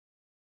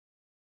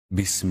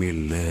بسم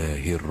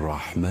الله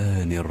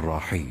الرحمن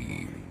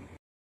الرحيم.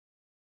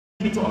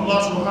 To Allah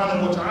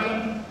subhanahu wa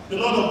ta'ala, the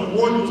Lord of the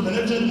world, who is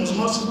beneficent, most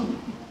merciful.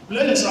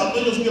 Blessed are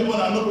those who upon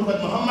our noble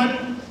Prophet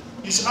Muhammad,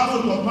 his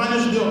faithful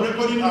companions, they are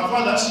recording our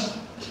fathers,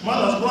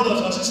 mothers,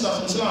 brothers, and sisters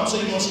in Islam,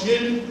 saying once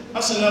again,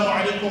 Assalamu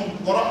alaikum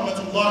wa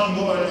rahmatullahi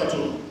wa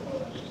barakatuh.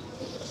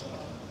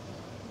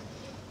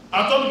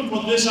 Our topic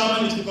for today's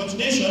sermon is the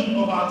continuation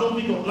of our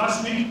topic of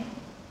last week,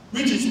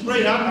 which is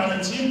prayer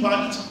and its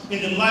impact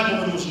in the life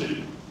of a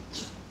Muslim.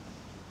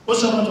 O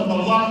servant of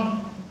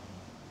Allah,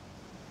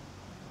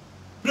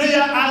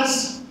 prayer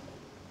has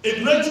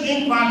a great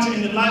impact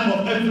in the life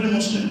of every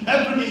Muslim,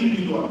 every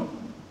individual.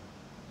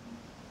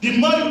 The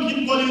more you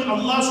keep calling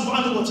Allah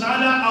subhanahu wa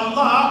ta'ala,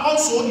 Allah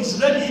also is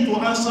ready to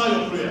answer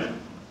your prayer.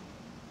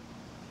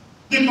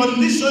 The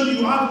condition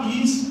you have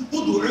is,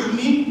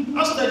 Udu'uni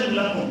astajib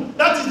lakum.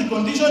 That is the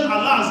condition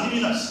Allah has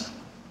given us.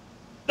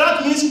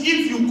 That means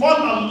if you call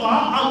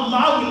Allah,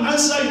 Allah will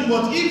answer you.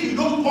 But if you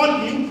don't call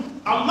Him,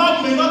 Allah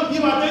may not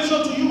give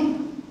attention to you.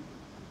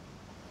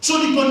 So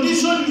the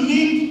condition you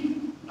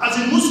need as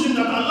a Muslim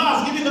that Allah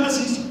has given us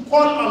is to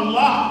call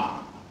Allah.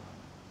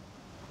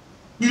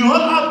 We all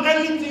have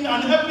anything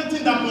and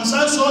everything that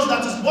concerns us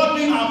that is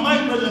bothering our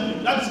mind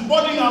presently, that is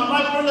bothering our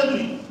life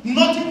presently.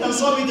 Nothing can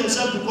solve it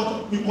except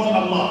we call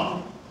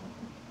Allah.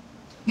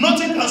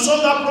 Nothing can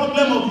solve that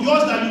problem of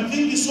yours that you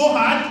think is so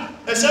hard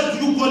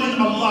except you calling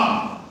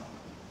Allah.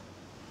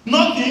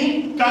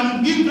 Nothing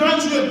can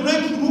grant you a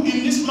breakthrough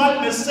in this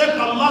life except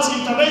Allah's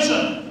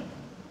intervention.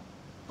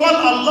 Call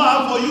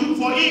Allah for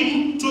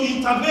Him to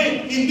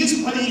intervene in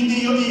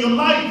your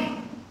life.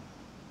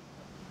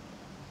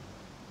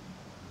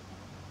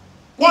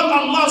 Call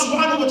Allah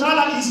subhanahu wa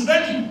ta'ala is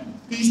ready.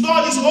 His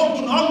door is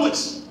open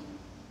always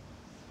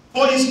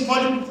for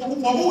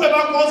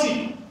whoever calls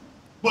Him.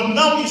 But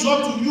now it's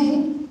up to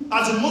you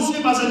as a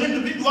Muslim, as an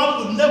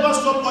individual, to never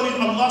stop calling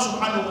Allah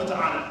subhanahu wa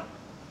ta'ala.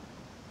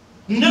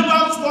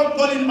 Never stop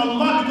calling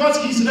Allah,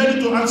 because He is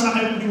ready to answer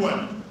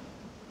everyone.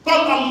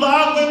 Call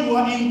Allah when you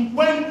are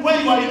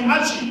in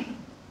hardship.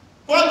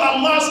 Call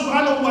Allah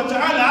subhanahu wa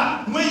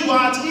ta'ala when you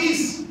are at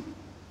ease.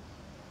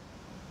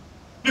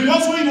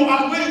 Because when you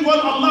call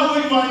Allah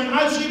when you are in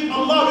hardship,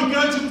 Allah will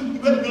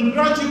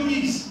grant you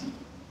peace.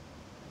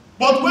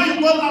 But when you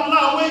call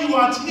Allah when you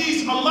are at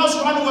ease, Allah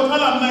subhanahu wa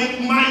ta'ala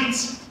might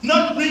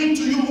not bring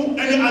to you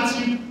any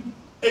hardship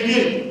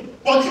again.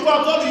 But if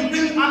at all you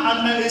bring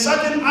a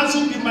certain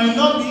hardship, it might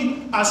not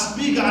be as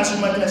big as you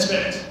might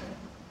expect.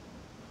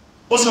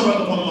 O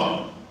servant of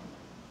Allah,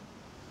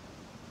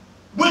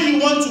 when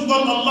you want to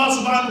call Allah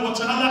subhanahu wa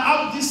ta'ala,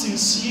 have this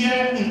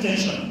sincere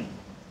intention.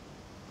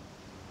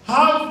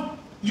 Have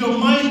your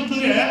mind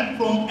clear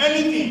from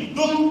anything.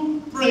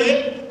 Don't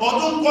pray or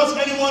don't cause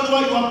anyone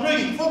while you are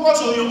praying.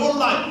 Focus on your own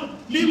life.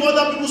 Leave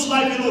other people's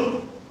life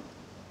alone.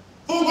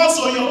 Focus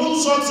on your own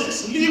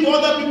success. Leave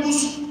other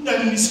people's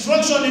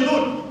destruction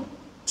alone.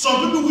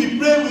 Some people will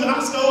pray, will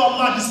ask, oh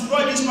Allah,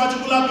 destroy this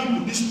particular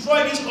people,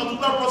 destroy this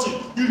particular person.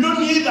 You don't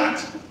need that.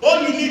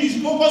 All you need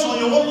is focus on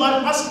your own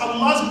life. Ask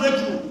Allah's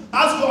breakthrough.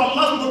 Ask for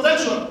Allah's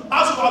protection.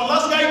 Ask for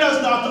Allah's guidance,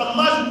 that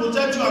Allah will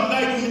protect you and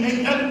guide you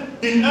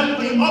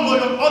in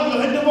all your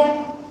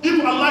endeavor.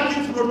 If Allah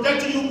keeps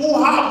protecting you,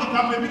 who have the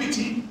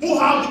capability, who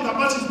have the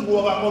capacity to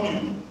overcome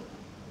you?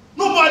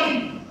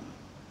 Nobody.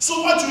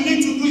 So what you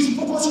need to do is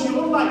focus on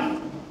your own life.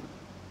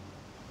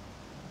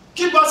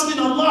 Keep asking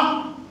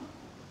Allah.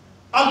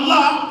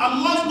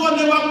 Allah's God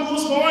never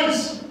goes for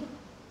once.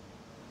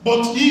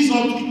 But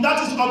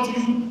that is up to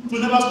you to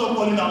never stop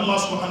calling Allah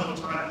subhanahu wa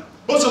ta'ala.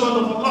 But servant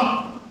of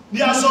Allah,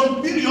 there are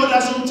some period, there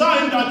are some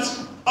time that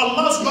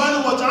Allah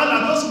subhanahu wa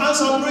ta'ala does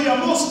answer prayer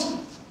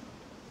most.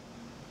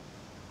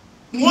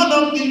 One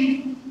of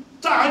the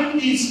time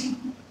is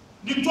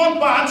the third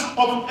part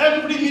of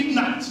every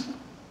midnight.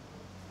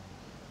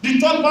 The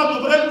third part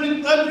of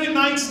every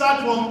night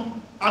start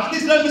from, at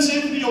least let me say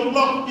 3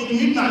 o'clock in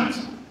the midnight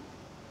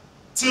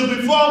till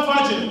before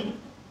Fajr.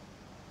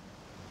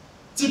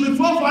 Till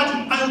before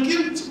Fajr. And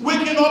you keep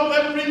waking up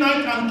every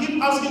night and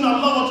keep asking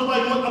Allah whatever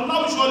you want.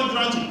 Allah will surely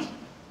grant it.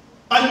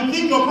 And you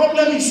think your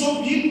problem is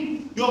so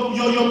big, your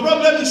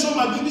problem is so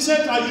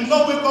magnificent, and you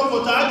not wake up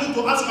for tahajjud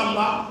to ask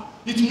Allah,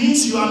 it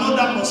means you are not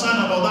that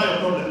concerned about that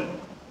your problem.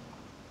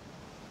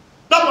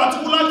 That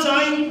particular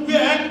time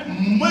where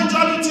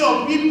majority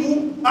of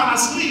people are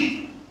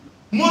asleep,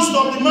 most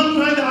of the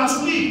mankind are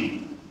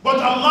asleep, but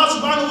Allah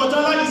subhanahu wa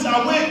ta'ala is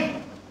awake,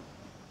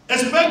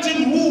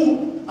 expecting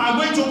who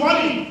are going to call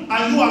Him,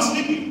 and you are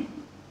sleeping.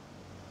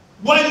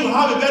 Why you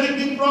have a very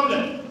big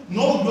problem?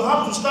 No, you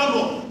have to stand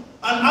up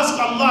and ask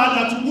Allah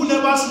that who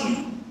never sleep,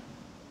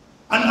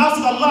 and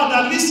ask Allah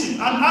that listen,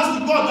 and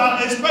ask the God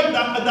that expect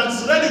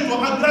that's ready to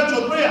grant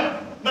your prayer,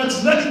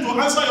 that's ready to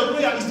answer your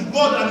prayer, is the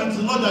God and it's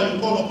the Lord that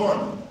you call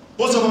upon.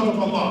 What's the word of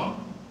Allah?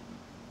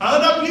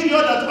 Another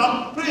period that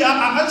our prayer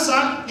are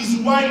answered is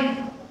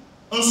while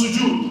on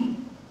sujood.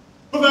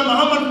 Prophet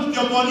Muhammad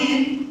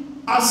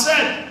has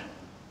said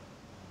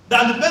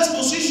that the best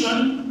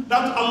position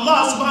that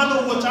Allah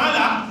subhanahu wa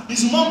ta'ala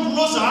is more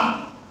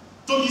closer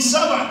to His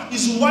servant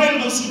is while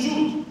on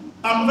sujood.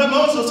 And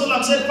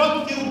Prophet said,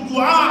 "Faktiru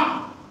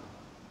dua."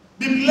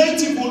 Be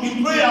plentiful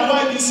in prayer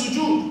while in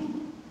sujood.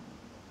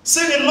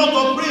 Say a lot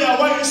of prayer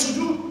while in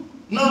sujood.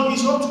 Now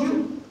it's up to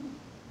you.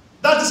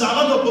 That is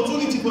another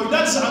opportunity for you.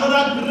 That is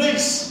another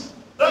grace.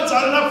 That's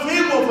another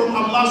favor from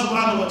Allah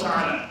subhanahu wa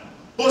ta'ala.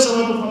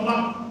 Also from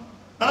Allah.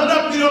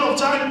 Another period of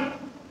time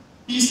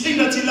is in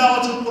the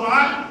tilawat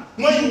al-Quran,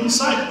 when you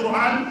recite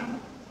Quran,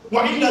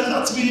 wa in the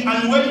tatbih,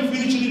 and when you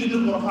finish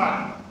reading the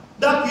Quran.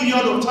 That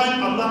period of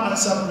time, Allah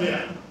answers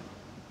prayer.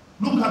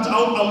 Look at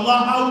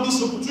how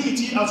this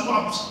opportunity has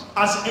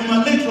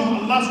emanated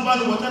from Allah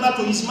subhanahu wa ta'ala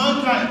to his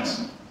mankind.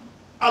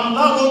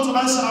 Allah wants to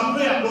answer a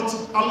prayer, but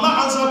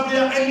Allah answers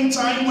prayer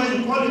anytime when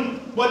you call it.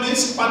 But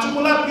this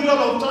particular period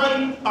of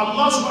time,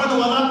 Allah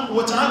subhanahu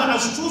wa ta'ala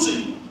has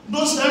chosen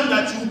those times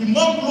that you will be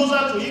more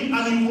closer to him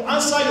and he will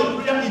answer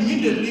your prayer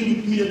immediately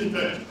with immediate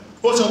effect.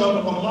 Also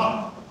about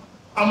Allah.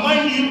 And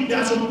mind you,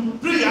 there are some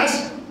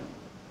prayers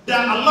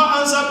that Allah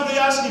answers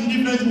prayers in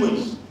different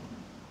ways.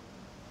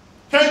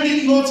 Can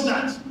we note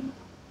that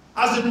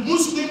as a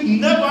Muslim,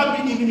 never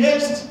be in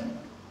haste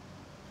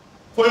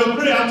for your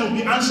prayer to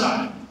be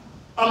answered.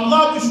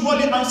 Allah will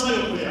surely answer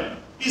your prayer.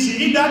 Is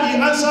it either he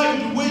answers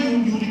it the way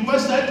you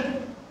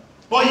requested,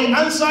 or he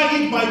answers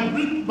it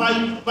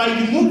by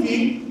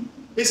removing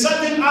a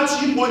certain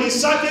hardship or a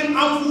certain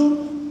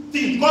harmful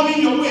thing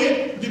coming your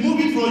way, remove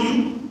it for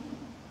you.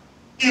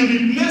 In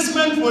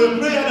replacement for your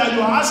prayer that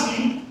you are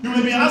asking, you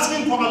may be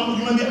asking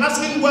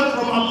wealth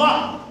from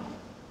Allah.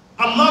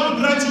 Allah will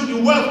grant you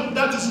the wealth.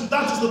 That is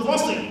the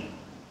first thing.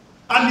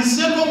 And the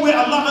second way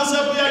Allah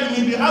answers prayer,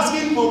 you may be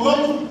asking for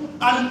wealth,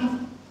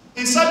 and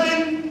a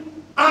certain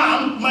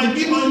harm might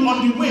be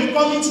on the way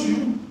coming to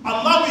you.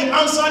 Allah will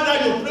answer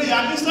that your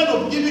prayer. Instead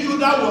of giving you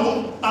that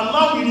wealth,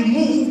 Allah will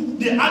remove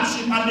the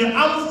hardship and the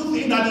harmful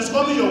thing that is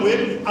coming your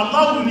way.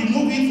 Allah will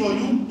remove it for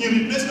you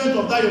in replacement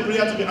of that your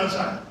prayer to be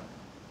answered.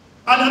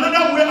 And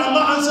another way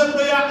Allah answers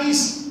prayer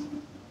is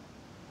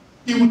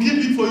He will give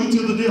it for you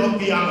till the day of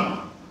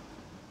Qiyamah.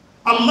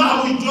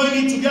 Allah will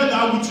join it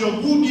together with your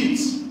good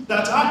deeds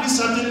that this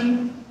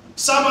certain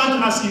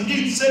servant has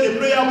indeed said a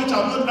prayer which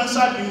I have not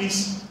answered in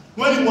his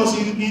when he was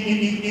in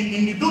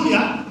the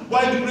dunya,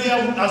 while the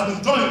prayer has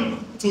been joined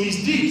to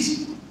his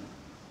deeds.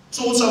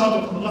 So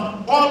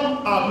Allah,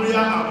 all our prayer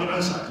have been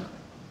answered.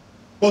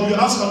 But we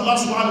ask Allah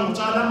subhanahu wa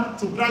ta'ala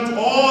to grant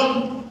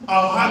all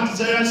our heart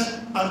desires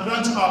and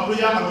grant our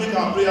prayer and make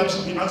our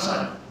prayers be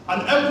answered.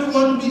 And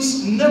everyone,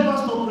 please never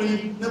stop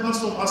praying, never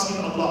stop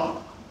asking Allah.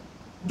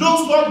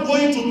 Don't stop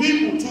going to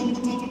people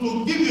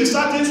to give you a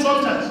certain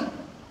substance,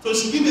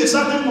 to give you a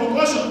certain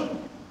concussion.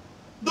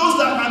 Those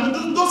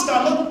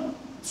cannot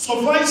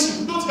suffice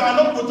you. Those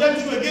cannot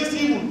protect you against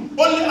evil.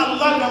 Only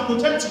Allah can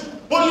protect you.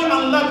 Only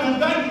Allah can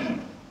guide you.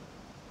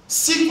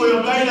 Seek for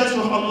your guidance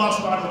from Allah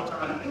subhanahu wa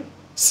ta'ala.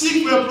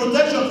 Seek for your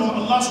protection from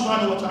Allah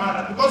subhanahu wa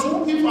ta'ala. Because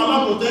if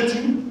Allah protects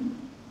you,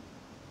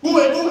 who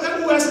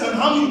else can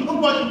harm you?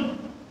 Nobody.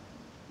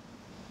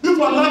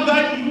 If Allah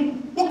guide you,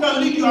 who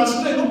can lead you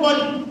astray?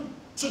 Nobody.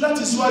 So that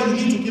is why you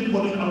need to keep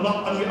calling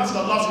Allah, and we ask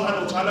Allah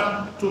subhanahu wa ta'ala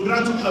to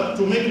grant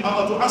to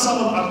answer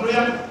all our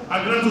prayer and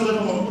grant us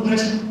from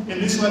goodness in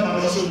this world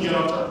and also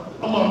hereafter.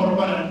 Allahumma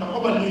rabbana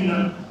taqabbal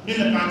minna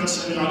innaka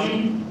antas samiul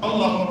alim.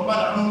 Allahumma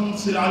rabbana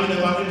anzil alayna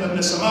ma'idatan min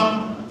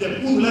as-sama'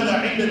 takun lana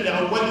 'idan li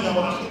awwalina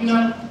wa akhirina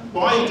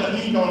wa ayatan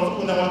minka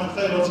warzuqna wa anta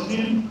khairur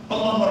raziqin.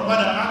 Allahumma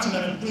rabbana atina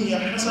fid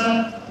dunya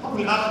hasanatan wa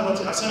fil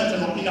akhirati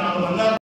hasanatan wa qina 'adhaban nar.